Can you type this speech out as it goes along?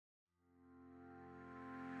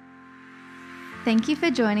Thank you for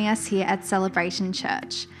joining us here at Celebration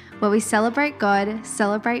Church, where we celebrate God,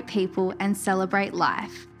 celebrate people, and celebrate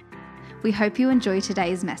life. We hope you enjoy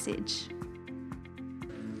today's message.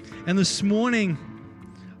 And this morning,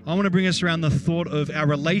 I want to bring us around the thought of our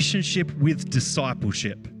relationship with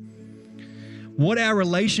discipleship. What our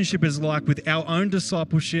relationship is like with our own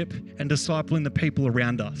discipleship and discipling the people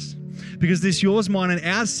around us. Because this Yours, Mine, and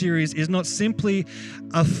Ours series is not simply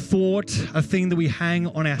a thought, a thing that we hang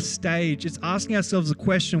on our stage. It's asking ourselves the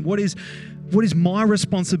question, what is my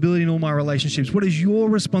responsibility in all my relationships? What is your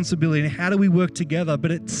responsibility and how do we work together?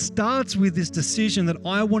 But it starts with this decision that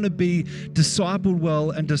I want to be discipled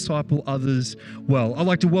well and disciple others well. I'd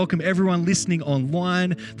like to welcome everyone listening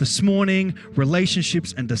online this morning.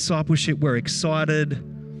 Relationships and discipleship, we're excited.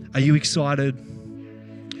 Are you excited?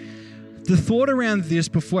 The thought around this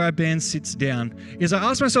before our band sits down is I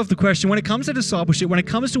ask myself the question, when it comes to discipleship, when it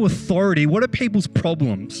comes to authority, what are people's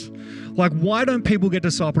problems? Like, why don't people get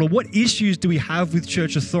discipled? Or what issues do we have with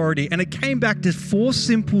church authority? And it came back to 4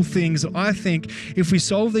 simple things that I think if we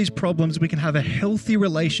solve these problems, we can have a healthy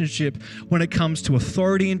relationship when it comes to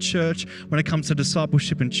authority in church, when it comes to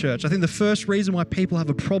discipleship in church. I think the first reason why people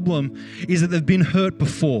have a problem is that they've been hurt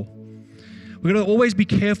before. We've got to always be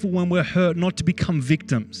careful when we're hurt not to become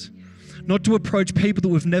victims. Not to approach people that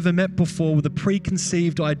we've never met before with a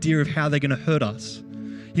preconceived idea of how they're going to hurt us.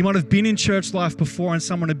 You might have been in church life before and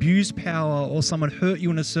someone abused power or someone hurt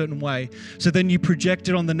you in a certain way. So then you project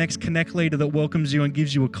it on the next Connect leader that welcomes you and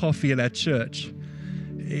gives you a coffee at our church.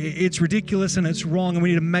 It's ridiculous and it's wrong, and we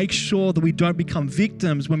need to make sure that we don't become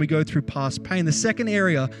victims when we go through past pain. The second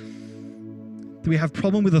area that we have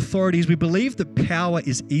problem with authority is we believe that power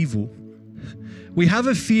is evil. We have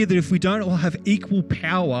a fear that if we don't all have equal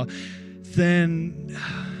power, then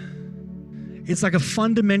it's like a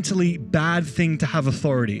fundamentally bad thing to have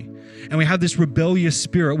authority. And we have this rebellious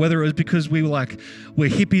spirit, whether it was because we're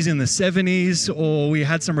hippies in the 70s, or we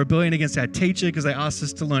had some rebellion against our teacher because they asked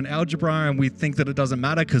us to learn algebra and we think that it doesn't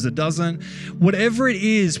matter because it doesn't. Whatever it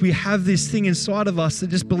is, we have this thing inside of us that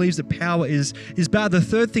just believes that power is bad. The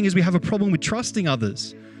third thing is we have a problem with trusting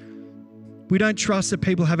others. We don't trust that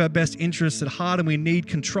people have our best interests at heart, and we need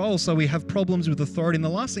control, so we have problems with authority. And the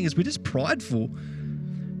last thing is we're just prideful,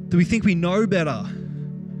 that we think we know better,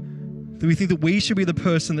 that we think that we should be the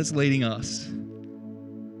person that's leading us,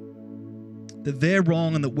 that they're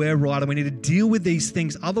wrong and that we're right, and we need to deal with these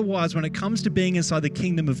things. Otherwise, when it comes to being inside the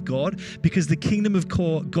kingdom of God, because the kingdom of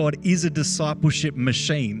God is a discipleship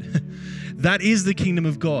machine. That is the kingdom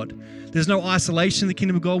of God. There's no isolation in the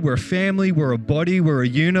kingdom of God. We're a family, we're a body, we're a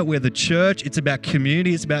unit, we're the church. It's about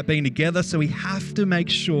community, it's about being together. So we have to make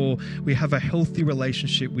sure we have a healthy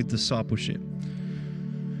relationship with discipleship.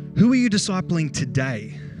 Who are you discipling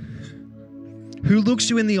today? Who looks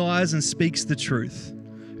you in the eyes and speaks the truth?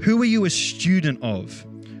 Who are you a student of?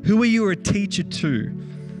 Who are you a teacher to?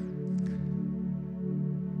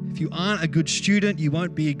 If you aren't a good student, you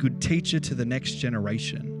won't be a good teacher to the next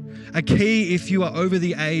generation. A key, if you are over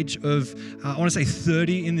the age of, I want to say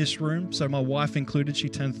 30 in this room, so my wife included, she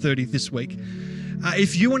turned 30 this week.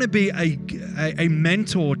 If you want to be a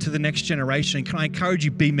mentor to the next generation, can I encourage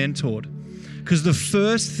you, be mentored? Because the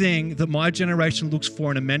first thing that my generation looks for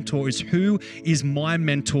in a mentor is, who is my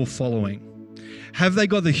mentor following? Have they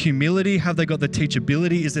got the humility? Have they got the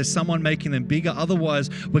teachability? Is there someone making them bigger? Otherwise,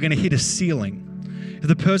 we're going to hit a ceiling. If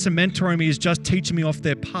the person mentoring me is just teaching me off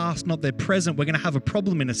their past, not their present, we're going to have a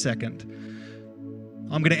problem in a second.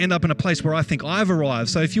 I'm going to end up in a place where I think I've arrived.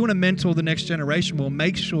 So if you want to mentor the next generation, well,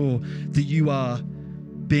 make sure that you are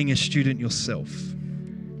being a student yourself.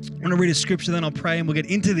 I want to read a scripture, then I'll pray, and we'll get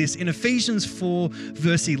into this. In Ephesians 4,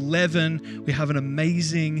 verse 11, we have an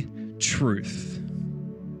amazing truth.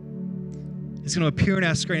 It's going to appear on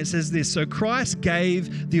our screen. It says this: so Christ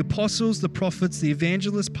gave the apostles, the prophets, the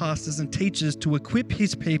evangelists, pastors, and teachers to equip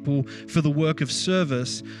his people for the work of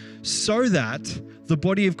service, so that the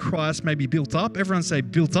body of Christ may be built up. Everyone say,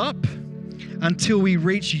 built up, until we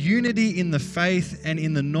reach unity in the faith and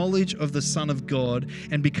in the knowledge of the Son of God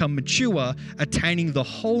and become mature, attaining the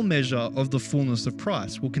whole measure of the fullness of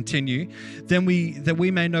Christ. We'll continue. That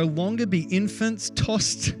we may no longer be infants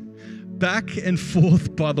tossed back and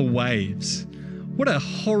forth by the waves. What a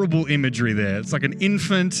horrible imagery there. It's like an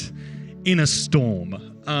infant in a storm.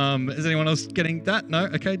 Is anyone else getting that? No?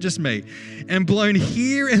 Okay, just me. And blown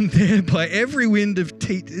here and there by every wind of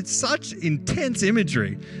It's such intense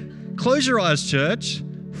imagery. Close your eyes, church.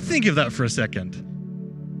 Think of that for a second.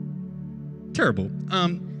 Terrible.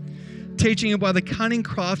 teaching by the cunning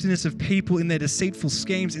craftiness of people in their deceitful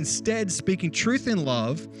schemes. Instead, speaking truth in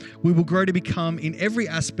love, we will grow to become in every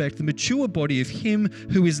aspect the mature body of him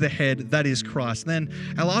who is the head, that is Christ. And then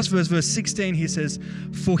our last verse 16, he says,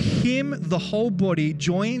 for him the whole body,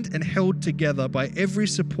 joined and held together by every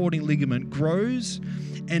supporting ligament, grows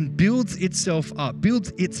and builds itself up. The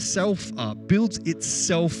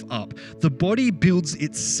body builds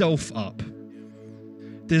itself up.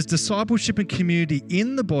 There's discipleship and community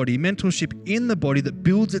in the body, mentorship in the body that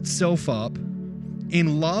builds itself up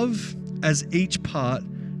in love as each part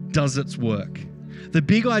does its work. The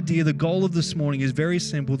big idea, the goal of this morning is very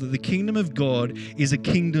simple, that the kingdom of God is a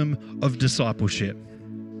kingdom of discipleship.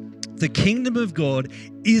 The kingdom of God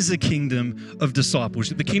is a kingdom of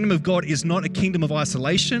discipleship. The kingdom of God is not a kingdom of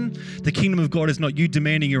isolation. The kingdom of God is not you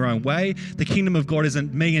demanding your own way. The kingdom of God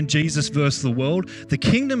isn't me and Jesus versus the world. The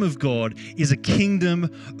kingdom of God is a kingdom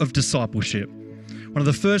of discipleship. One of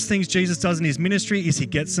the first things Jesus does in his ministry is he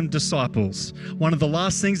gets some disciples. One of the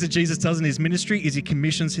last things that Jesus does in his ministry is he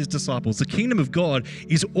commissions his disciples. The kingdom of God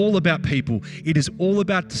is all about people. It is all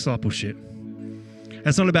about discipleship.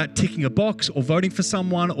 It's not about ticking a box or voting for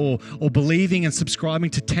someone or believing and subscribing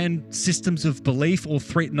to 10 systems of belief or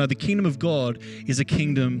 3. No, the kingdom of God is a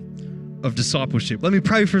kingdom of discipleship. Let me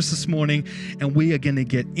pray for us this morning, and we are going to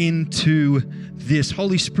get into this.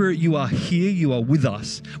 Holy Spirit, you are here. You are with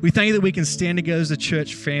us. We thank you that we can stand together as a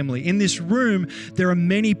church family. In this room, there are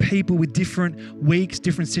many people with different weeks,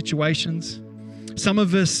 different situations. Some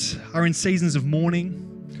of us are in seasons of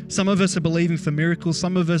mourning. Some of us are believing for miracles.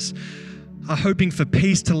 Some of us are hoping for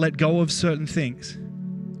peace to let go of certain things.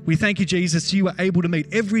 We thank you, Jesus, you are able to meet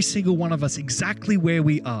every single one of us exactly where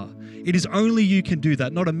we are. It is only you can do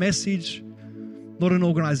that, not a message, not an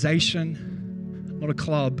organization, not a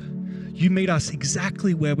club. You meet us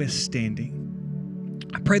exactly where we're standing.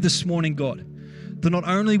 I pray this morning, God, that not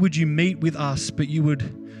only would you meet with us, but you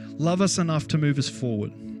would love us enough to move us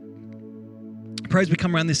forward. I pray as we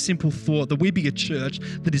come around this simple thought that we be a church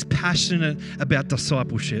that is passionate about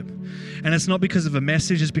discipleship. And it's not because of a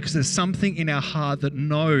message, it's because there's something in our heart that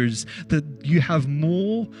knows that you have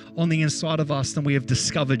more on the inside of us than we have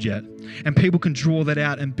discovered yet. And people can draw that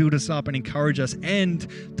out and build us up and encourage us, and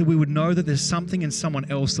that we would know that there's something in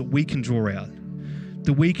someone else that we can draw out,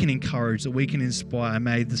 that we can encourage, that we can inspire.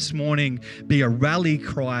 May this morning be a rally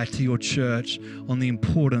cry to your church on the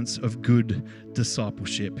importance of good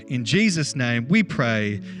discipleship. In Jesus' name we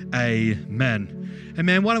pray, amen.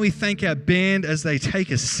 Amen. Why don't we thank our band as they take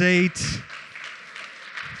a seat.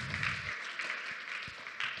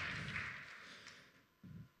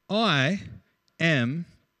 I am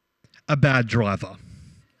a bad driver.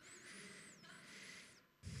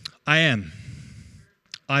 I am.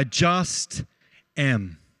 I just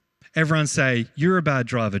am. Everyone say, you're a bad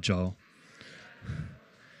driver, Joel.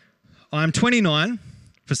 I'm 29.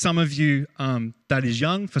 For some of you, that is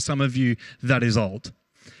young. For some of you, that is old.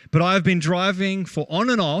 But I've been driving for on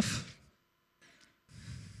and off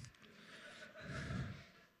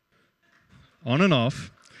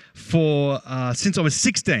for since I was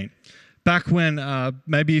 16. Back when,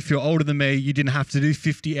 maybe if you're older than me, you didn't have to do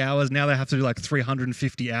 50 hours. Now they have to do like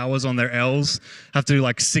 350 hours on their L's. Have to do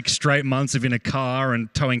like 6 straight months of in a car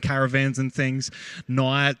and towing caravans and things.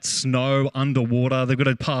 Night, snow, underwater. They've got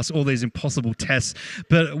to pass all these impossible tests.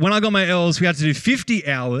 But when I got my L's, we had to do 50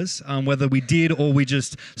 hours, whether we did or we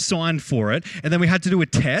just signed for it. And then we had to do a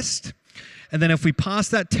test. And then if we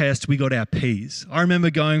passed that test, we got our P's. I remember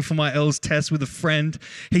going for my L's test with a friend.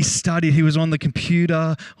 He studied. He was on the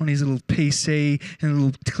computer, on his little PC, and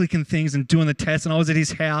little clicking things and doing the test. And I was at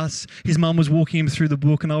his house. His mum was walking him through the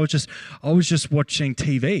book, and I was just watching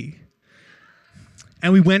TV.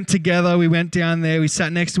 And we went together. We went down there. We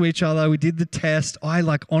sat next to each other. We did the test.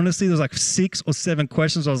 Honestly, there was like 6 or 7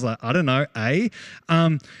 questions. I was like, I don't know, A.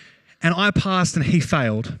 And I passed and he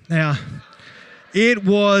failed. Now, it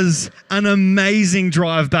was an amazing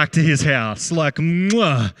drive back to his house. Like,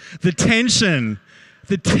 mwah, the tension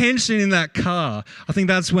in that car. I think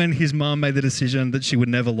that's when his mum made the decision that she would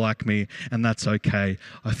never like me, and that's okay.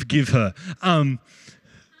 I forgive her. And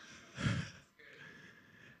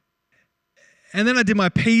then I did my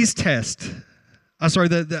P's test. So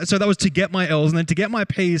that was to get my L's, and then to get my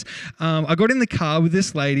P's, I got in the car with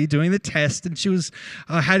this lady doing the test, and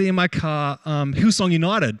I had it in my car, Hillsong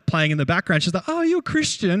United playing in the background. She's like, "Oh, you're a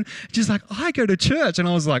Christian?" She's like, "I go to church," and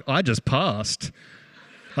I was like, "I just passed."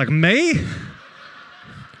 Like, me?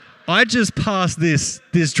 I just passed this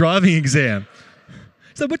driving exam.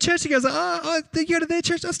 So what church? She goes, "Oh, you go to their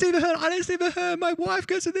church." I never heard. I never heard. My wife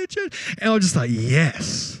goes to their church, and I was just like,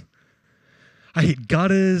 "Yes." I hit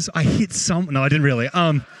gutters. I hit some. No, I didn't really.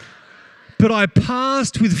 But but I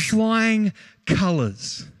passed with flying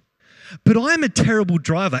colours. But I'm a terrible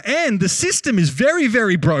driver, and the system is very,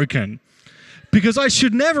 very broken because I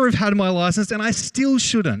should never have had my license, and I still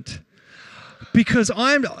shouldn't because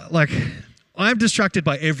I'm distracted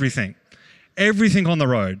by everything on the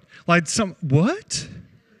road. What?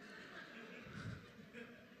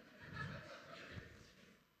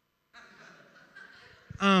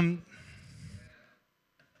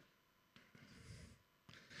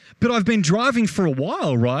 But I've been driving for a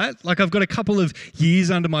while, right? Like I've got a couple of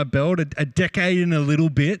years under my belt, a decade and a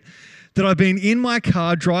little bit, that I've been in my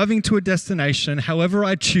car driving to a destination however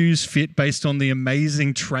I choose fit based on the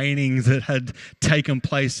amazing training that had taken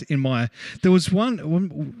place in my... There was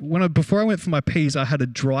before I went for my P's, I had a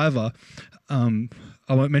driver, I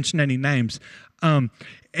won't mention any names,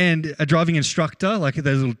 and a driving instructor, like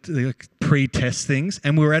those little pre-test things,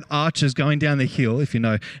 and we were at Arches going down the hill, if you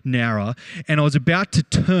know Nowra, and I was about to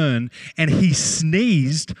turn, and he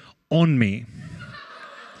sneezed on me.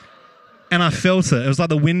 And I felt it. It was like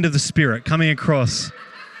the wind of the Spirit coming across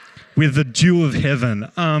with the dew of heaven.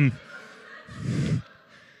 And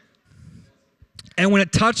when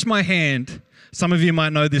it touched my hand, some of you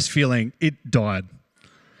might know this feeling, it died.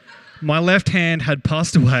 My left hand had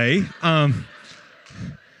passed away.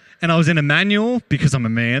 And I was in a manual because I'm a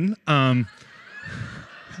man.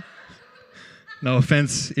 No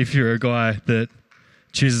offense if you're a guy that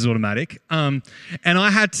chooses automatic. And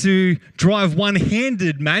I had to drive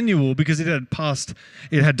one-handed manual because it had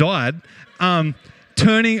died.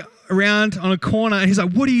 Turning around on a corner, and he's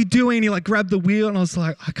like, "What are you doing?" He grabbed the wheel, and I was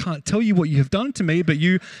like, "I can't tell you what you have done to me, but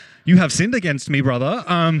you have sinned against me,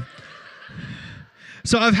 brother."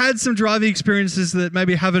 So I've had some driving experiences that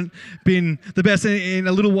maybe haven't been the best. In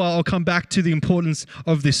a little while, I'll come back to the importance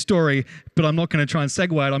of this story, but I'm not going to try and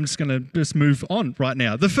segue it. I'm just going to move on right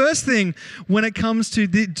now. The first thing when it comes to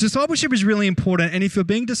discipleship is really important. And if you're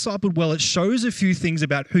being discipled well, it shows a few things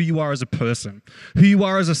about who you are as a person, who you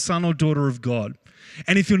are as a son or daughter of God.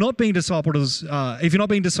 And if you're not being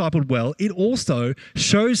discipled well, it also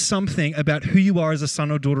shows something about who you are as a son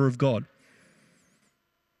or daughter of God.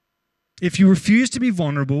 If you refuse to be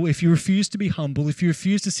vulnerable, if you refuse to be humble, if you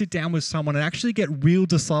refuse to sit down with someone and actually get real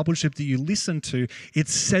discipleship that you listen to, it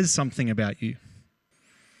says something about you.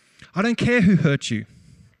 I don't care who hurt you.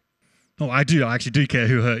 Oh, I do. I actually do care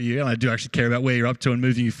who hurt you, and I do actually care about where you're up to and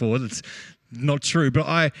moving you forward. That's not true. But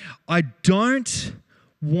I don't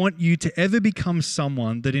want you to ever become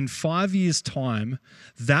someone that in 5 years' time,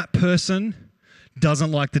 that person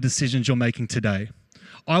doesn't like the decisions you're making today.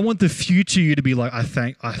 I want the future you to be like, I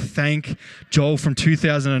thank Joel from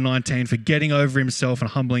 2019 for getting over himself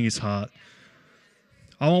and humbling his heart.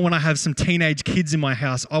 I want, when I have some teenage kids in my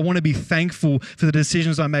house, I want to be thankful for the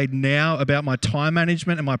decisions I made now about my time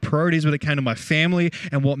management and my priorities when it came to my family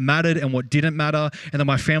and what mattered and what didn't matter, and that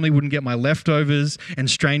my family wouldn't get my leftovers and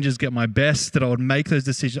strangers get my best, that I would make those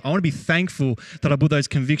decisions. I want to be thankful that I put those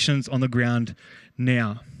convictions on the ground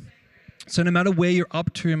now. So no matter where you're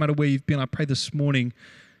up to, no matter where you've been, I pray this morning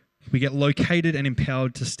we get located and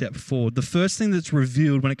empowered to step forward. The first thing that's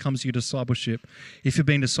revealed when it comes to your discipleship, if you're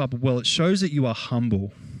being discipled well, it shows that you are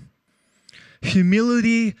humble.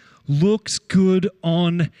 Humility looks good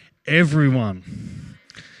on everyone.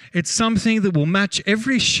 It's something that will match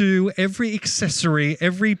every shoe, every accessory,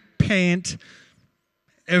 every pant,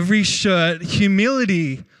 every shirt.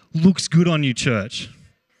 Humility looks good on you, church.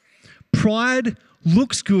 Pride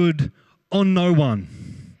looks good on no one.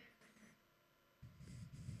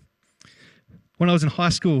 When I was in high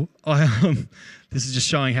school, this is just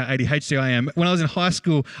showing how ADHD I am. When I was in high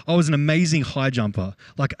school, I was an amazing high jumper,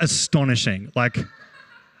 astonishing. I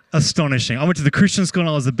went to the Christian school and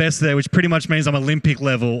I was the best there, which pretty much means I'm Olympic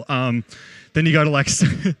level. Then you go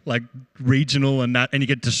to regional and you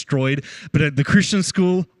get destroyed. But at the Christian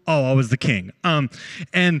school, I was the king.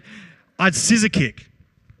 And I'd scissor kick.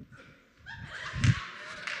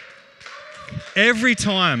 Every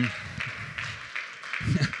time.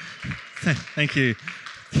 Thank you.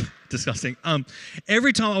 Disgusting.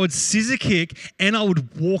 Every time I would scissor kick and I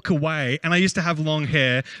would walk away, and I used to have long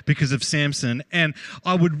hair because of Samson, and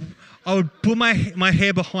I would put my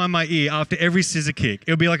hair behind my ear after every scissor kick.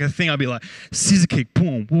 It would be like a thing. I'd be like, scissor kick,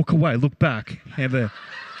 boom, walk away, look back, hair there.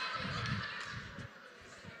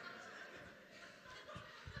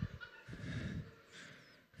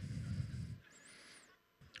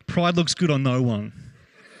 Pride looks good on no one.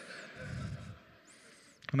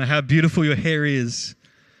 No matter how beautiful your hair is.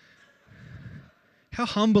 How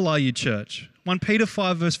humble are you, church? 1 Peter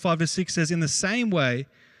 5 verse 5 to 6 says, in the same way,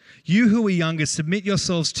 You who are younger, submit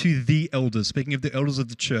yourselves to the elders. Speaking of the elders of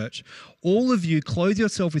the church, all of you clothe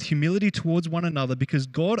yourself with humility towards one another, because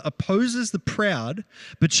God opposes the proud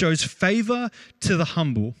but shows favor to the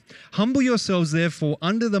humble. Humble yourselves, therefore,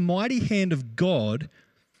 under the mighty hand of God,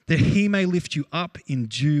 that he may lift you up in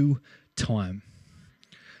due time.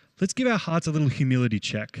 Let's give our hearts a little humility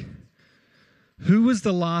check. Who was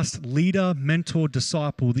the last leader, mentor,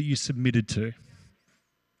 disciple that you submitted to?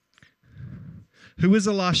 Who was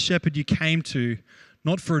the last shepherd you came to,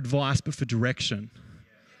 not for advice, but for direction?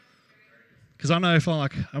 Because I know if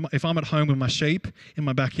I'm at home with my sheep in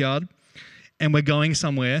my backyard and we're going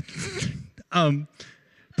somewhere,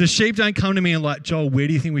 the sheep don't come to me and like, Joel, where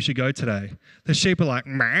do you think we should go today? The sheep are like,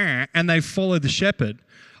 meh, and they follow the shepherd.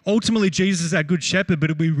 Ultimately, Jesus is our good shepherd, but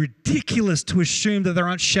it would be ridiculous to assume that there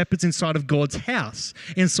aren't shepherds inside of God's house,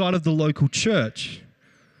 inside of the local church.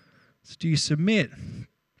 So do you submit?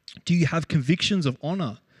 Do you have convictions of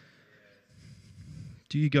honor?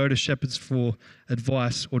 Do you go to shepherds for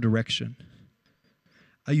advice or direction?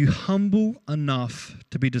 Are you humble enough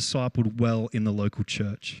to be discipled well in the local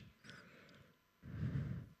church?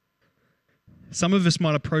 Some of us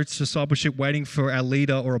might approach discipleship waiting for our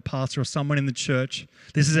leader or a pastor or someone in the church.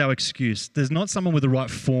 This is our excuse. There's not someone with the right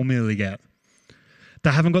formula yet.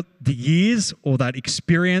 They haven't got the years or that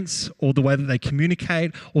experience or the way that they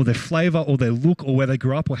communicate or their flavor or their look or where they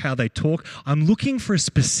grew up or how they talk. I'm looking for a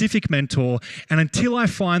specific mentor, and until I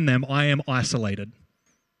find them, I am isolated.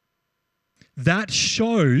 That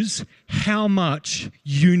shows how much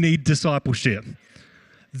you need discipleship.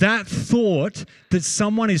 That thought that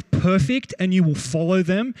someone is perfect and you will follow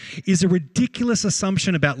them is a ridiculous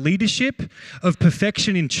assumption about leadership, of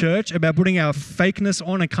perfection in church, about putting our fakeness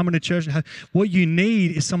on and coming to church. What you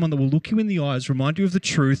need is someone that will look you in the eyes, remind you of the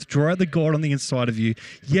truth, draw out the God on the inside of you.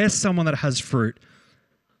 Yes, someone that has fruit.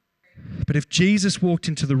 But if Jesus walked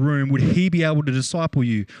into the room, would he be able to disciple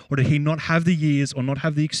you? Or did he not have the years or not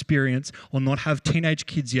have the experience or not have teenage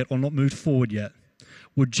kids yet or not moved forward yet?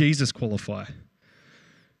 Would Jesus qualify?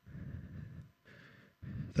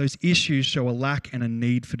 Those issues show a lack and a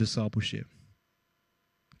need for discipleship.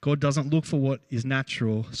 God doesn't look for what is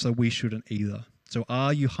natural, so we shouldn't either. So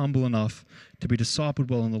are you humble enough to be discipled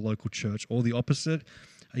well in the local church? Or the opposite,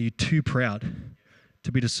 are you too proud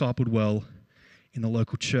to be discipled well in the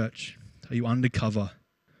local church? Are you undercover?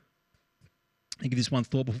 I'll give this one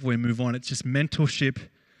thought before we move on. It's just mentorship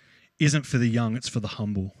isn't for the young, it's for the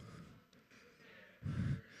humble.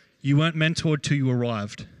 You weren't mentored till you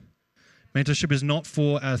arrived. Mentorship is not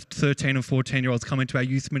for our 13 and 14-year-olds coming to our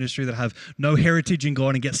youth ministry that have no heritage in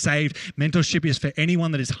God and get saved. Mentorship is for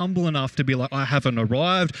anyone that is humble enough to be like, I haven't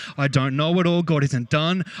arrived. I don't know it all. God isn't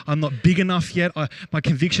done. I'm not big enough yet. My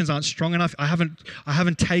convictions aren't strong enough. I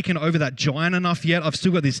haven't taken over that giant enough yet. I've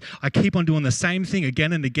still got this. I keep on doing the same thing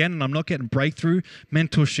again and again, and I'm not getting breakthrough.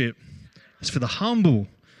 Mentorship is for the humble.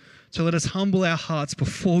 So let us humble our hearts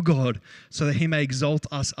before God so that he may exalt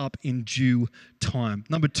us up in due time.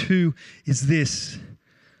 Number 2 is this.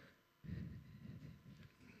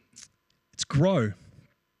 It's grow.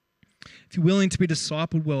 If you're willing to be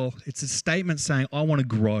discipled well, it's a statement saying, I want to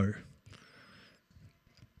grow.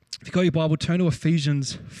 If you've got your Bible, turn to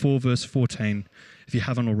Ephesians 4 verse 14 if you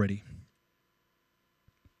haven't already.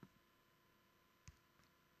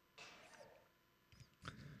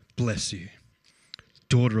 Bless you.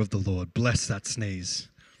 Daughter of the Lord, bless that sneeze.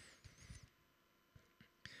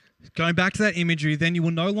 Going back to that imagery, then you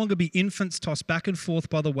will no longer be infants tossed back and forth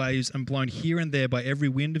by the waves and blown here and there by every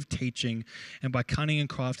wind of teaching and by cunning and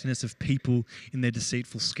craftiness of people in their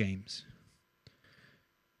deceitful schemes.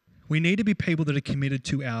 We need to be people that are committed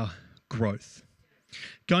to our growth.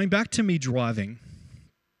 Going back to me driving,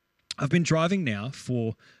 I've been driving now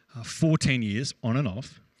for 14 years, on and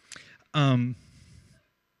off.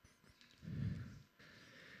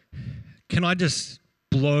 Can I just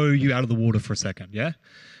blow you out of the water for a second, yeah?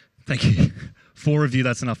 Thank you. 4 of you,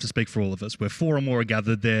 that's enough to speak for all of us. Where 4 or more are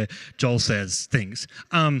gathered there, Joel says things.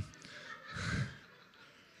 I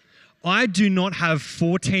do not have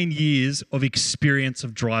 14 years of experience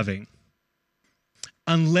of driving.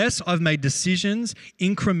 Unless I've made decisions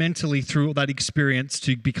incrementally through that experience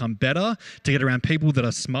to become better, to get around people that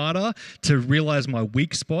are smarter, to realize my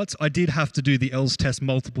weak spots. I did have to do the ELS test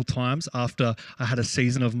multiple times after I had a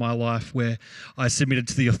season of my life where I submitted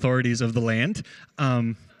to the authorities of the land.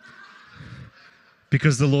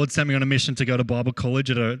 Because the Lord sent me on a mission to go to Bible college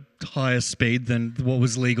at a higher speed than what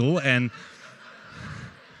was legal. And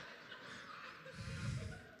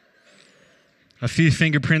a few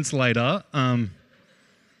fingerprints later,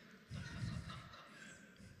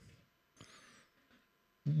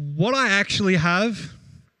 what I actually have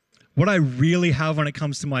What I really have when it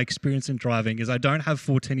comes to my experience in driving is I don't have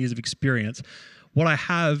 14 years of experience. What I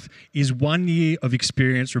have is 1 year of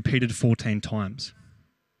experience repeated 14 times.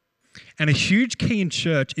 And a huge key in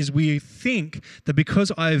church is we think that because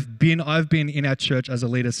I've been in our church as a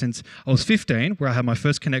leader since I was 15, where I had my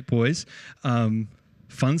first Connect Boys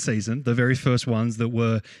fun season, the very first ones that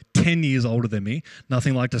were 10 years older than me.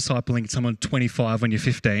 Nothing like discipling someone 25 when you're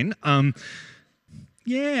 15.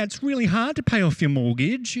 Yeah, it's really hard to pay off your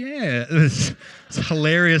mortgage. Yeah, it's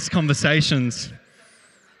hilarious conversations.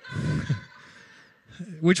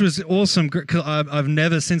 Which was awesome, because I've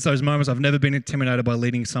never, since those moments, I've never been intimidated by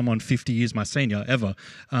leading someone 50 years my senior, ever,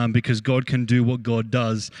 because God can do what God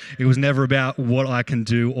does. It was never about what I can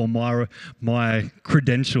do or my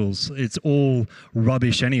credentials. It's all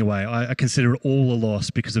rubbish anyway. I consider it all a loss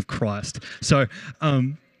because of Christ. So, but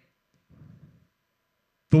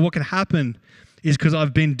what can happen is, because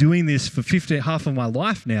I've been doing this for half of my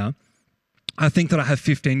life now, I think that I have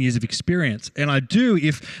 15 years of experience. And I do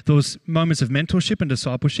if there was moments of mentorship and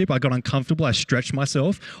discipleship, I got uncomfortable, I stretched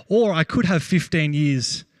myself, or I could have 15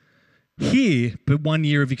 years here, but 1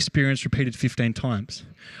 year of experience repeated 15 times.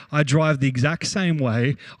 I drive the exact same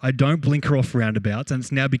way. I don't blinker off roundabouts, and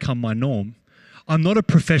it's now become my norm. I'm not a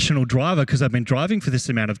professional driver because I've been driving for this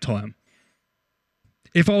amount of time.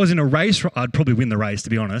 If I was in a race, I'd probably win the race, to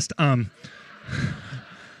be honest.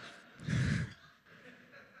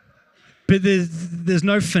 But there's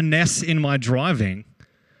no finesse in my driving.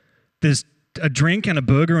 There's a drink and a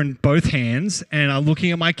burger in both hands, and I'm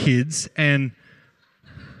looking at my kids, and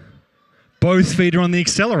both feet are on the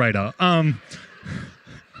accelerator.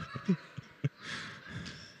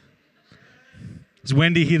 Is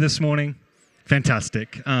Wendy here this morning?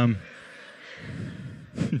 Fantastic.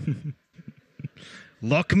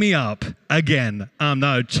 Lock me up again.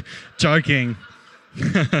 No, joking.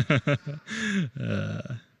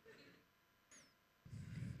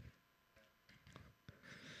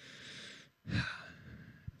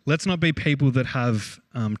 Let's not be people that have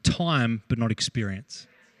time but not experience.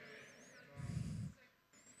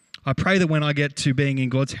 I pray that when I get to being in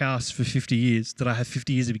God's house for 50 years, that I have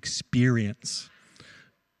 50 years of experience.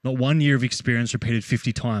 Not 1 year of experience repeated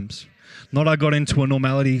 50 times. Not I got into a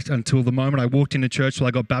normality until the moment I walked into church till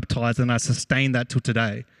I got baptized, and I sustained that till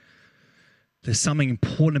today. There's something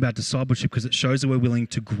important about discipleship because it shows that we're willing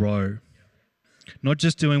to grow. Not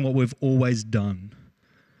just doing what we've always done.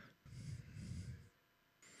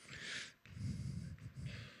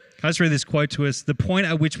 I just read this quote to us. The point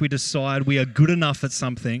at which we decide we are good enough at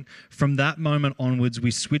something, from that moment onwards,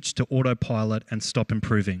 we switch to autopilot and stop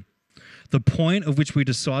improving. The point at which we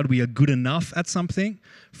decide we are good enough at something,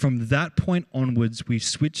 from that point onwards, we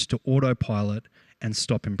switch to autopilot and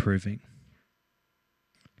stop improving.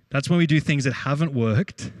 That's when we do things that haven't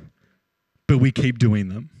worked, but we keep doing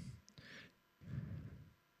them.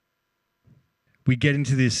 We get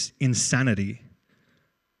into this insanity.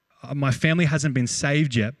 My family hasn't been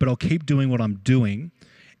saved yet, but I'll keep doing what I'm doing,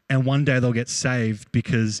 and one day they'll get saved,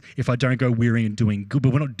 because if I don't go weary and doing good,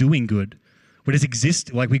 but we're not doing good. We just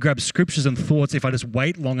exist, like we grab scriptures and thoughts. If I just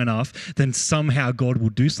wait long enough, then somehow God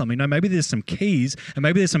will do something. No, maybe there's some keys, and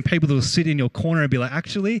maybe there's some people that will sit in your corner and be like,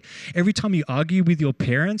 actually, every time you argue with your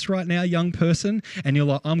parents right now, young person, and you're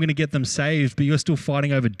like, I'm going to get them saved, but you're still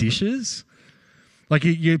fighting over dishes. Like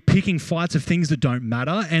you're picking fights of things that don't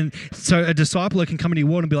matter. And so a discipler can come into your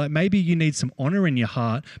world and be like, maybe you need some honor in your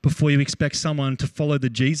heart before you expect someone to follow the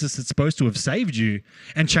Jesus that's supposed to have saved you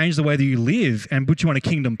and change the way that you live and put you on a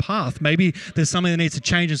kingdom path. Maybe there's something that needs to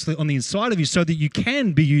change on the inside of you so that you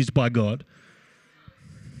can be used by God.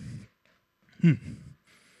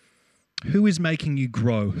 Who is making you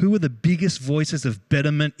grow? Who are the biggest voices of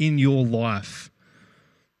betterment in your life?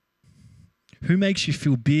 Who makes you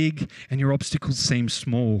feel big and your obstacles seem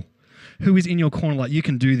small? Who is in your corner like, you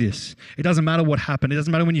can do this? It doesn't matter what happened. It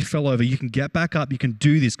doesn't matter when you fell over. You can get back up. You can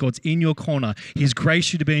do this. God's in your corner. He's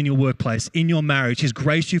graced you to be in your workplace, in your marriage. He's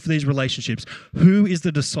graced you for these relationships. Who is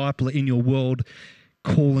the discipler in your world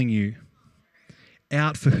calling you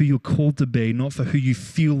out for who you're called to be, not for who you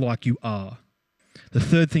feel like you are? The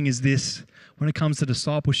third thing is this. When it comes to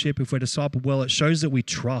discipleship, if we're discipled well, it shows that we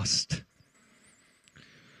trust.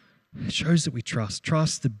 It shows that we trust.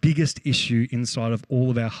 Trust, the biggest issue inside of all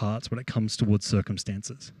of our hearts when it comes towards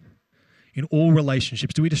circumstances. In all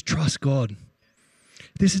relationships, do we just trust God?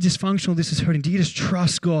 This is dysfunctional, this is hurting. Do you just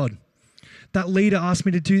trust God? That leader asked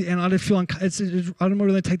me to do, and I don't feel, I don't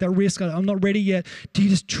really take that risk. I'm not ready yet. Do you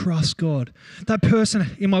just trust God? That person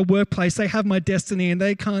in my workplace, they have my destiny and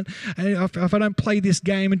they can't, if I don't play this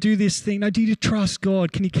game and do this thing, no, do you trust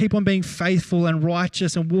God? Can you keep on being faithful and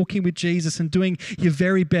righteous and walking with Jesus and doing your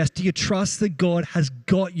very best? Do you trust that God has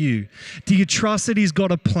got you? Do you trust that He's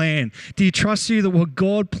got a plan? Do you trust that what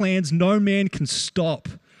God plans, no man can stop?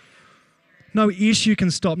 No issue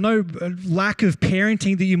can stop. No lack of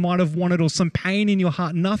parenting that you might have wanted or some pain in your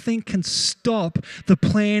heart. Nothing can stop the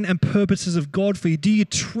plan and purposes of God for you. Do you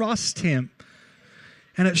trust Him?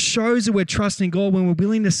 And it shows that we're trusting God when we're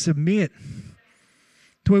willing to submit.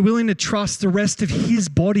 We're willing to trust the rest of His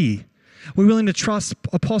body. We're willing to trust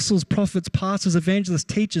apostles, prophets, pastors, evangelists,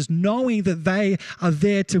 teachers, knowing that they are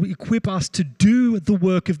there to equip us to do the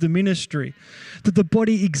work of the ministry, that the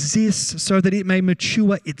body exists so that it may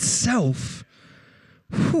mature itself.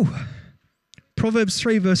 Whew. Proverbs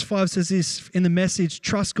 3 verse 5 says this in the Message,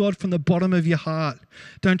 trust God from the bottom of your heart.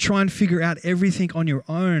 Don't try and figure out everything on your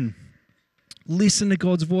own. Listen to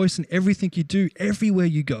God's voice in everything you do, everywhere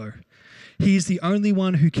you go. He is the only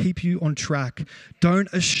one who keeps you on track.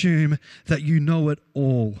 Don't assume that you know it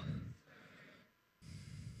all.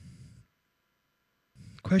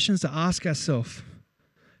 Questions to ask ourselves.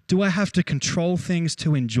 Do I have to control things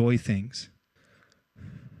to enjoy things?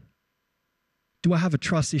 Do I have a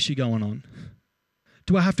trust issue going on?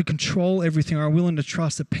 Do I have to control everything, or am I willing to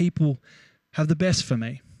trust that people have the best for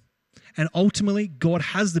me? And ultimately, God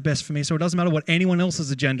has the best for me, so it doesn't matter what anyone else's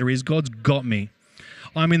agenda is. God's got me.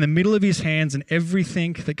 I'm in the middle of His hands, and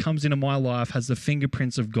everything that comes into my life has the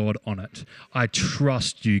fingerprints of God on it. I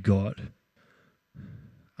trust you, God.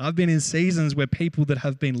 I've been in seasons where people that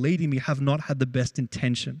have been leading me have not had the best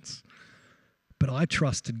intentions, but I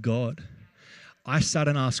trusted God. I sat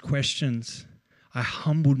and asked questions. I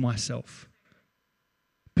humbled myself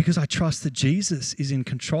because I trust that Jesus is in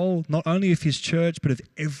control, not only of His church, but of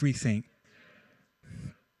everything.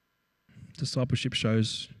 Discipleship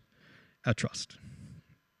shows our trust.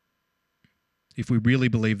 If we really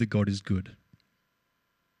believe that God is good,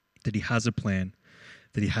 that He has a plan,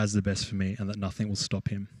 that He has the best for me, and that nothing will stop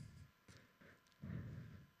Him.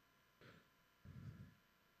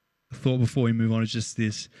 The thought before we move on is just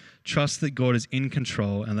this: trust that God is in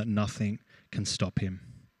control and that nothing can stop Him.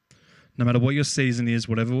 No matter what your season is,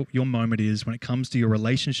 whatever your moment is, when it comes to your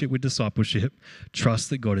relationship with discipleship, trust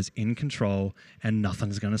that God is in control and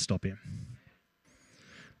nothing's going to stop Him.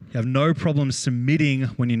 You have no problem submitting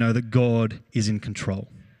when you know that God is in control.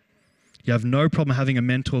 You have no problem having a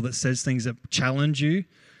mentor that says things that challenge you,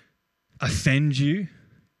 offend you,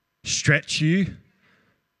 stretch you,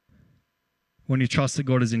 when you trust that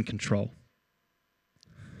God is in control.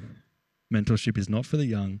 Mentorship is not for the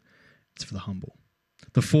young, it's for the humble.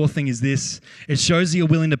 The fourth thing is this: it shows that you're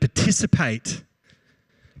willing to participate.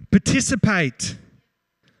 Participate.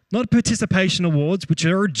 Not participation awards, which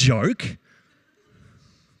are a joke.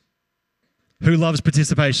 Who loves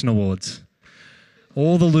participation awards?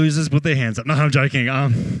 All the losers put their hands up. No, I'm joking. I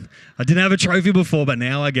didn't have a trophy before, but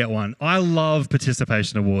now I get one. I love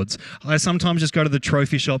participation awards. I sometimes just go to the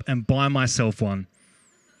trophy shop and buy myself one.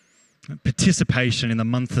 Participation in the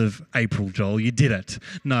month of April, Joel. You did it.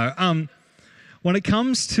 No. When it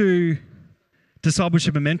comes to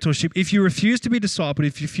discipleship and mentorship, if you refuse to be discipled,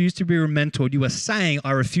 if you refuse to be mentored, you are saying,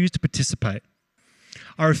 I refuse to participate.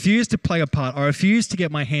 I refuse to play a part. I refuse to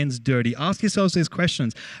get my hands dirty. Ask yourselves these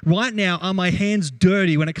questions. Right now, are my hands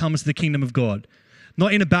dirty when it comes to the kingdom of God?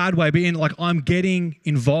 Not in a bad way, but in like I'm getting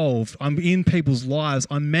involved. I'm in people's lives.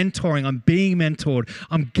 I'm mentoring. I'm being mentored.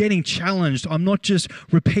 I'm getting challenged. I'm not just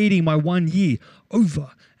repeating my 1 year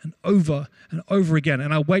over and over and over again.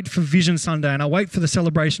 And I wait for Vision Sunday and I wait for the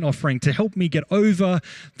celebration offering to help me get over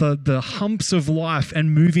the humps of life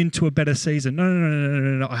and move into a better season.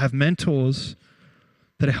 No. I have mentors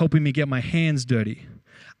that are helping me get my hands dirty.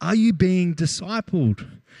 Are you being discipled?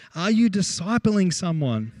 Are you discipling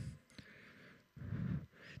someone?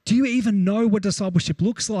 Do you even know what discipleship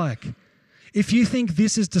looks like? If you think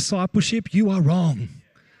this is discipleship, you are wrong.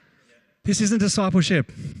 This isn't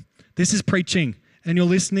discipleship. This is preaching, and you're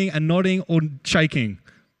listening and nodding or shaking.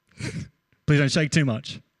 Please don't shake too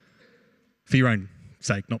much. For your own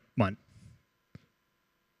sake, not mine.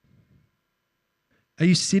 Are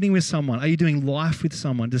you sitting with someone? Are you doing life with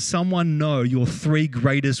someone? Does someone know your 3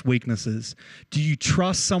 greatest weaknesses? Do you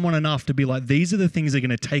trust someone enough to be like, these are the things that are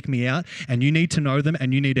going to take me out and you need to know them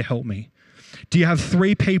and you need to help me? Do you have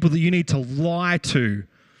 3 people that you need to lie to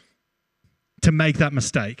make that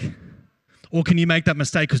mistake? Or can you make that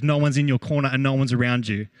mistake because no one's in your corner and no one's around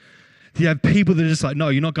you? Do you have people that are just like, no,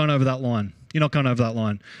 you're not going over that line. You're not going over that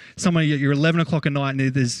line. You're 11 o'clock at night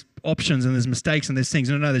and there's options and there's mistakes and there's things.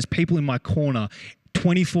 No, there's people in my corner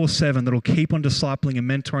 24/7 that'll keep on discipling and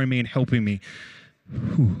mentoring me and helping me.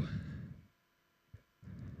 Whew.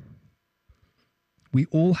 We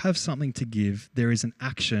all have something to give. There is an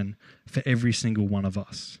action for every single one of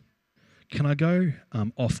us. Can I go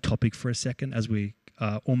off topic for a second as we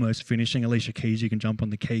are almost finishing? Alicia Keys, you can jump on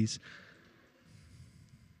the keys.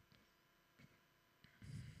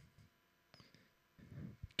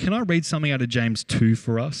 Can I read something out of James 2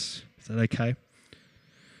 for us? Is that okay?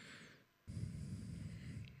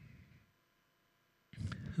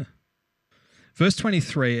 Verse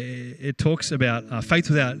 23, it talks about faith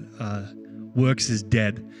without works is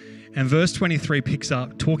dead. And verse 23 picks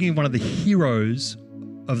up talking of one of the heroes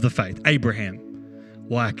of the faith, Abraham,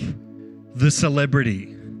 like the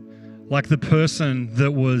celebrity, like the person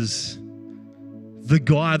that was the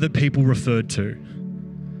guy that people referred to,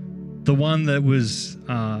 the one that was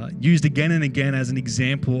used again and again as an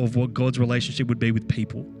example of what God's relationship would be with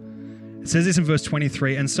people. It says this in verse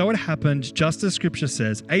 23, and so it happened, just as Scripture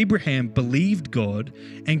says, Abraham believed God,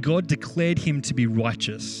 and God declared him to be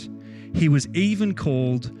righteous. He was even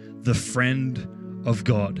called the friend of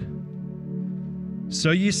God.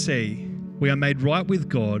 So you see, we are made right with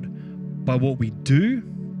God by what we do,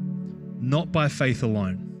 not by faith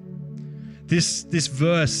alone. This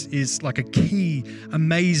verse is like a key,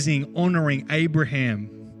 amazing, honoring Abraham,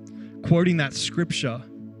 quoting that scripture.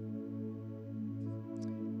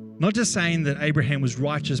 Not just saying that Abraham was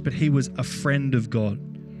righteous, but he was a friend of God.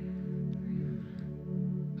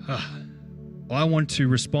 I want to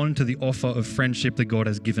respond to the offer of friendship that God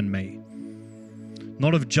has given me.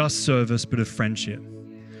 Not of just service, but of friendship.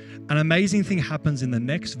 An amazing thing happens in the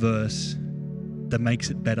next verse that makes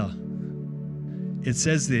it better. It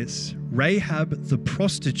says this, Rahab the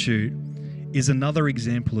prostitute is another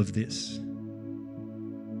example of this.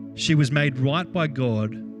 She was made right by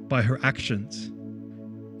God by her actions.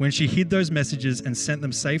 When she hid those messages and sent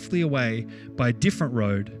them safely away by a different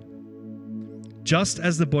road, just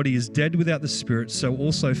as the body is dead without the spirit, so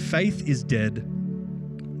also faith is dead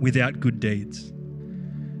without good deeds.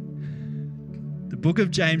 The book of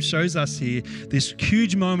James shows us here this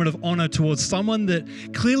huge moment of honor towards someone that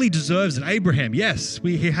clearly deserves it. Abraham, yes,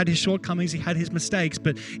 he had his shortcomings, he had his mistakes,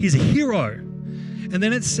 but he's a hero. And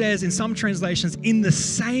then it says in some translations, in the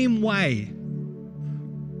same way,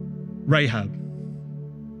 Rahab.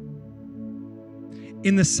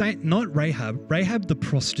 In the same, not Rahab, Rahab the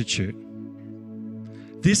prostitute.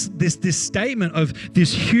 This statement of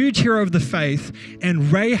this huge hero of the faith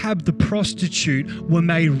and Rahab the prostitute were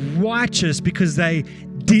made righteous because they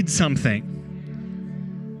did something.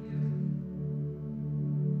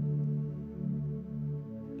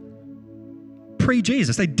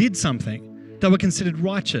 Pre-Jesus, they did something. They were considered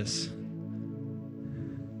righteous.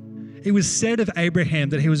 It was said of Abraham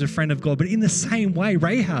that he was a friend of God, but in the same way,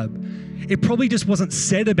 Rahab, it probably just wasn't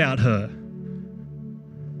said about her.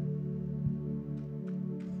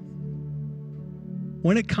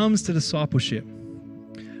 When it comes to discipleship,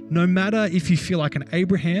 no matter if you feel like an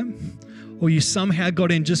Abraham or you somehow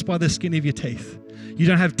got in just by the skin of your teeth, you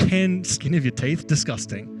don't have 10 skin of your teeth,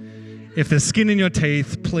 disgusting. If there's skin in your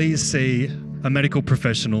teeth, please see a medical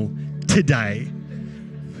professional today.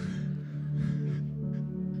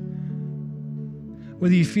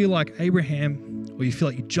 Whether you feel like Abraham or you feel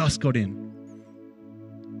like you just got in,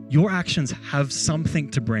 your actions have something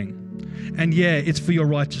to bring. And yeah, it's for your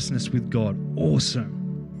righteousness with God. Awesome.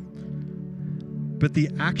 But the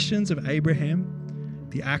actions of Abraham,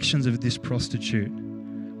 the actions of this prostitute,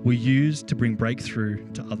 were used to bring breakthrough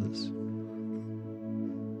to others.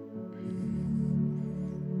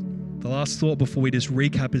 The last thought before we just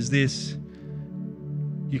recap is this.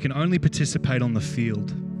 You can only participate on the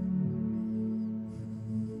field.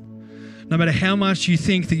 No matter how much you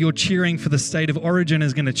think that you're cheering for the state of origin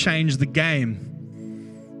is going to change the game,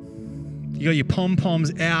 you got your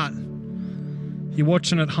pom-poms out, you're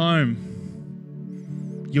watching at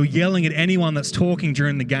home, you're yelling at anyone that's talking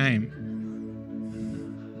during the game.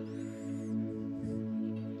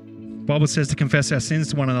 The Bible says to confess our sins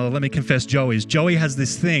to one another. Let me confess Joey's. Joey has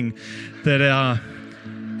this thing that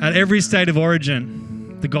at every state of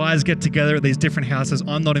origin, the guys get together at these different houses.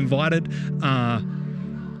 I'm not invited.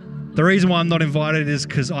 The reason why I'm not invited is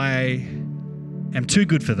because I am too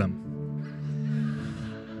good for them.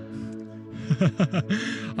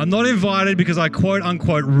 I'm not invited because I quote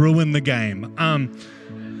unquote ruin the game.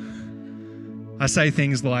 I say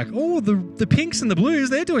things like, oh, the Pinks and the Blues,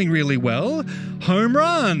 they're doing really well. Home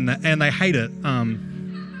run. And they hate it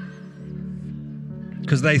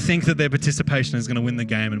because they think that their participation is going to win the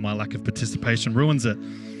game and my lack of participation ruins it.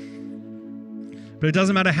 But it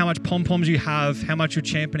doesn't matter how much pom-poms you have, how much you're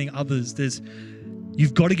championing others.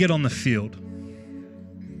 You've got to get on the field.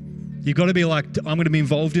 You've got to be like, I'm going to be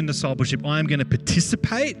involved in discipleship. I'm going to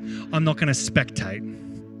participate. I'm not going to spectate.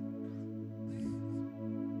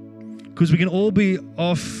 Because we can all be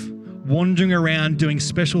off wandering around doing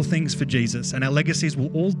special things for Jesus, and our legacies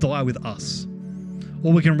will all die with us.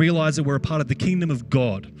 Or we can realize that we're a part of the kingdom of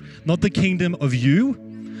God, not the kingdom of you,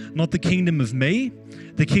 not the kingdom of me,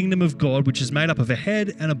 the kingdom of God, which is made up of a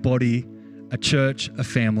head and a body, a church, a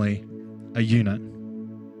family, a unit.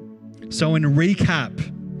 So in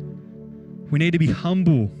recap, we need to be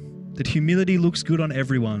humble, that humility looks good on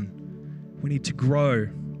everyone. We need to grow.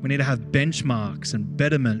 We need to have benchmarks and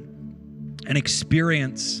betterment and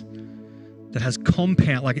experience that has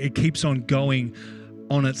compound, like it keeps on going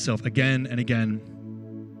on itself again and again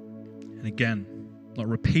and again. Not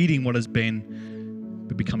repeating what has been,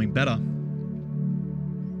 but becoming better.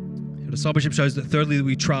 Discipleship shows that thirdly, that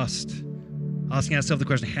we trust. Asking ourselves the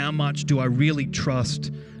question, how much do I really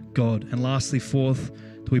trust God? And lastly, fourth,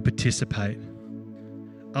 do we participate?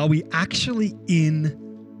 Are we actually in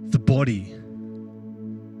the body?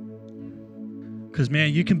 Because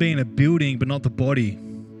man, you can be in a building, but not the body.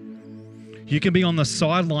 You can be on the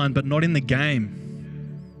sideline, but not in the game.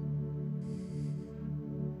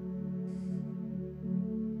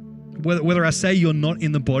 Whether I say you're not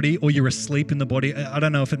in the body or you're asleep in the body, I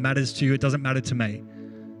don't know if it matters to you. It doesn't matter to me.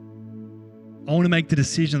 I want to make the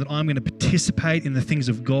decision that I'm going to participate in the things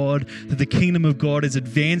of God, that the kingdom of God is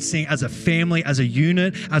advancing as a family, as a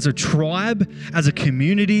unit, as a tribe, as a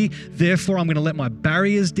community. Therefore, I'm going to let my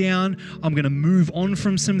barriers down. I'm going to move on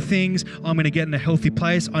from some things. I'm going to get in a healthy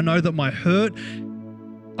place. I know that my hurt,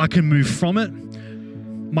 I can move from it.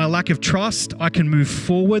 My lack of trust, I can move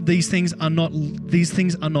forward. These things are not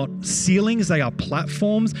ceilings, they are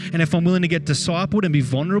platforms. And if I'm willing to get discipled and be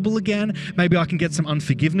vulnerable again, maybe I can get some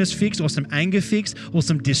unforgiveness fixed or some anger fixed or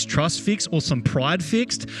some distrust fixed or some pride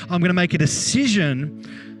fixed. I'm going to make a decision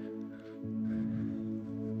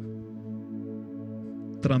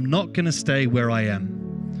that I'm not going to stay where I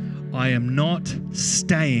am. I am not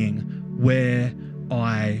staying where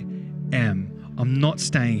I am. I'm not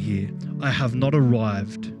staying here. I have not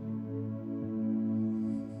arrived.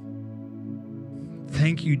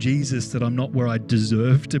 Thank you, Jesus, that I'm not where I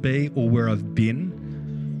deserve to be or where I've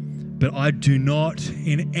been. But I do not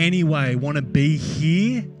in any way want to be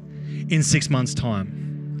here in 6 months'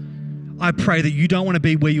 time. I pray that you don't want to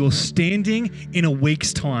be where you're standing in a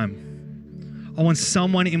week's time. I want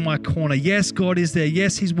someone in my corner. Yes, God is there.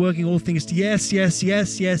 Yes, he's working all things. Yes.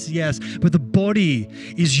 But the body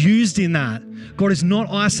is used in that. God is not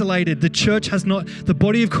isolated. The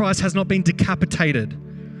body of Christ has not been decapitated.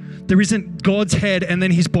 There isn't God's head and then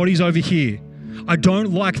his body's over here. I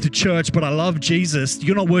don't like the church, but I love Jesus.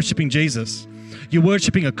 You're not worshiping Jesus. You're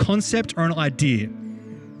worshiping a concept or an idea.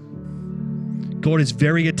 God is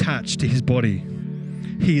very attached to his body.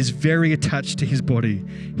 He is very attached to his body.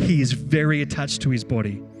 He is very attached to his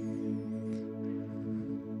body.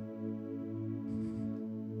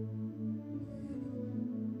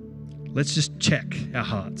 Let's just check our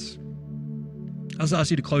hearts. I was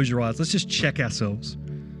asked you to close your eyes. Let's just check ourselves.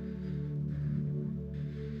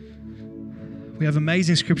 We have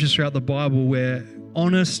amazing scriptures throughout the Bible where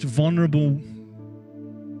honest, vulnerable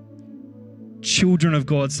children of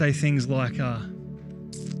God say things like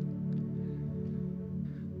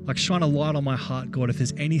shine a light on my heart, God, if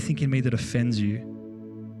there's anything in me that offends you.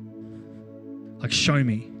 Like, show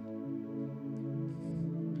me.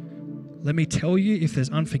 Let me tell you, if there's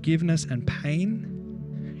unforgiveness and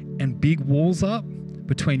pain and big walls up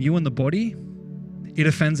between you and the body, it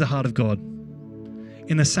offends the heart of God.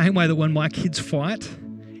 In the same way that when my kids fight,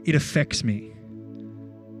 it affects me.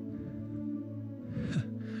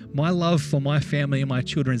 My love for my family and my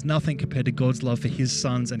children is nothing compared to God's love for his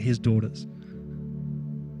sons and his daughters.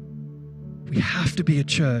 We have to be a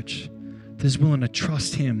church that is willing to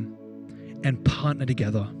trust him and partner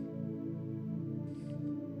together.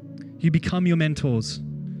 You become your mentors,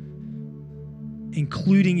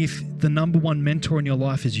 including if the number one mentor in your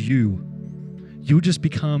life is you. You'll just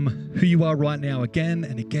become who you are right now again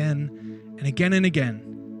and again and again and again.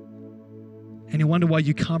 And you wonder why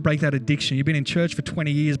you can't break that addiction. You've been in church for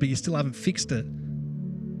 20 years, but you still haven't fixed it.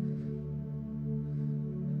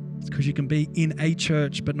 It's because you can be in a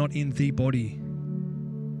church, but not in the body.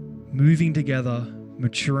 Moving together,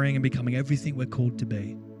 maturing and becoming everything we're called to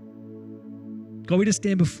be. God, we just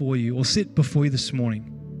stand before you or sit before you this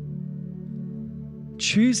morning.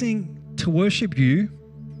 Choosing to worship you,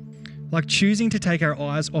 like choosing to take our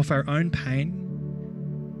eyes off our own pain,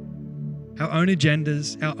 our own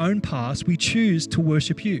agendas, our own past, we choose to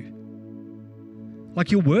worship you.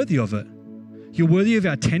 Like, you're worthy of it. You're worthy of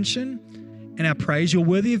our attention and our praise. You're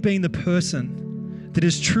worthy of being the person that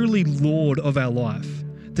is truly Lord of our life,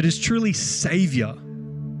 that is truly Savior.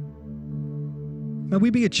 May we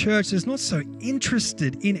be a church that's not so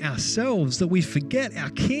interested in ourselves that we forget our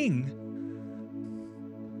King.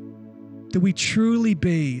 That we truly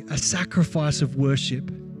be a sacrifice of worship.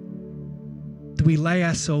 That we lay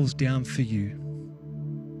ourselves down for you.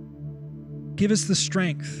 Give us the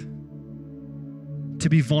strength to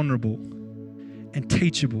be vulnerable and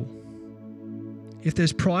teachable. If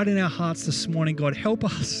there's pride in our hearts this morning, God, help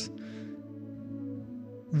us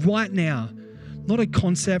right now. Not a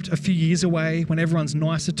concept a few years away when everyone's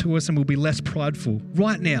nicer to us and we'll be less prideful.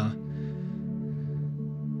 Right now,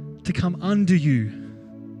 to come under you.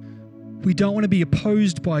 We don't want to be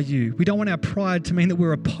opposed by you. We don't want our pride to mean that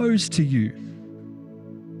we're opposed to you.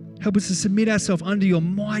 Help us to submit ourselves under your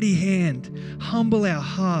mighty hand. Humble our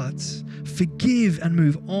hearts. Forgive and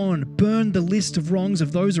move on. Burn the list of wrongs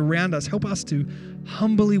of those around us. Help us to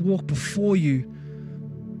humbly walk before you.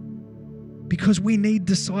 Because we need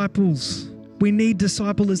disciples. We need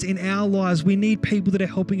disciplers in our lives. We need people that are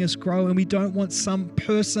helping us grow, and we don't want some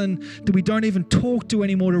person that we don't even talk to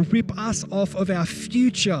anymore to rip us off of our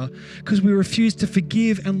future because we refuse to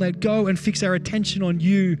forgive and let go and fix our attention on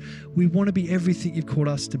you. We want to be everything you've called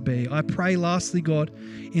us to be. I pray lastly, God,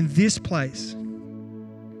 in this place,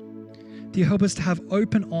 do you help us to have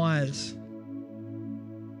open eyes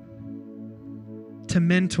to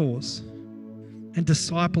mentors and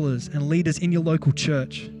disciplers and leaders in your local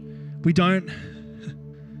church. We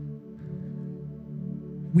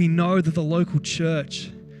know that the local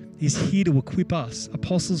church is here to equip us.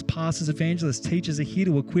 Apostles, pastors, evangelists, teachers are here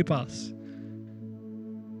to equip us.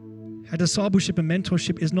 Our discipleship and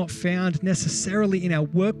mentorship is not found necessarily in our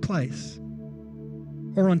workplace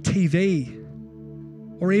or on TV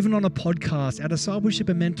or even on a podcast. Our discipleship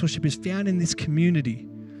and mentorship is found in this community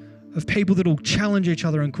of people that will challenge each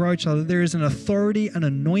other and grow each other. There is an authority, an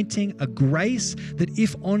anointing, a grace that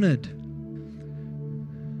if honored,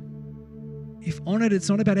 it's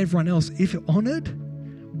not about everyone else. If honored,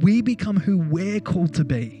 we become who we're called to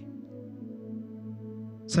be.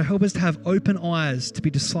 So help us to have open eyes to be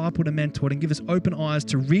discipled and mentored, and give us open eyes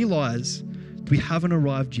to realize that we haven't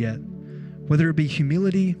arrived yet. Whether it be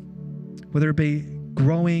humility, whether it be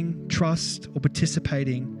growing, trust, or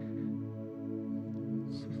participating,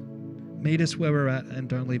 meet us where we're at and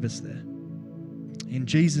don't leave us there. In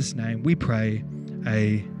Jesus' name we pray,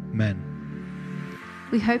 amen.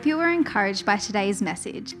 We hope you were encouraged by today's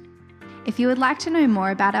message. If you would like to know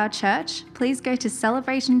more about our church, please go to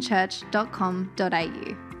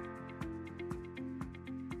celebrationchurch.com.au.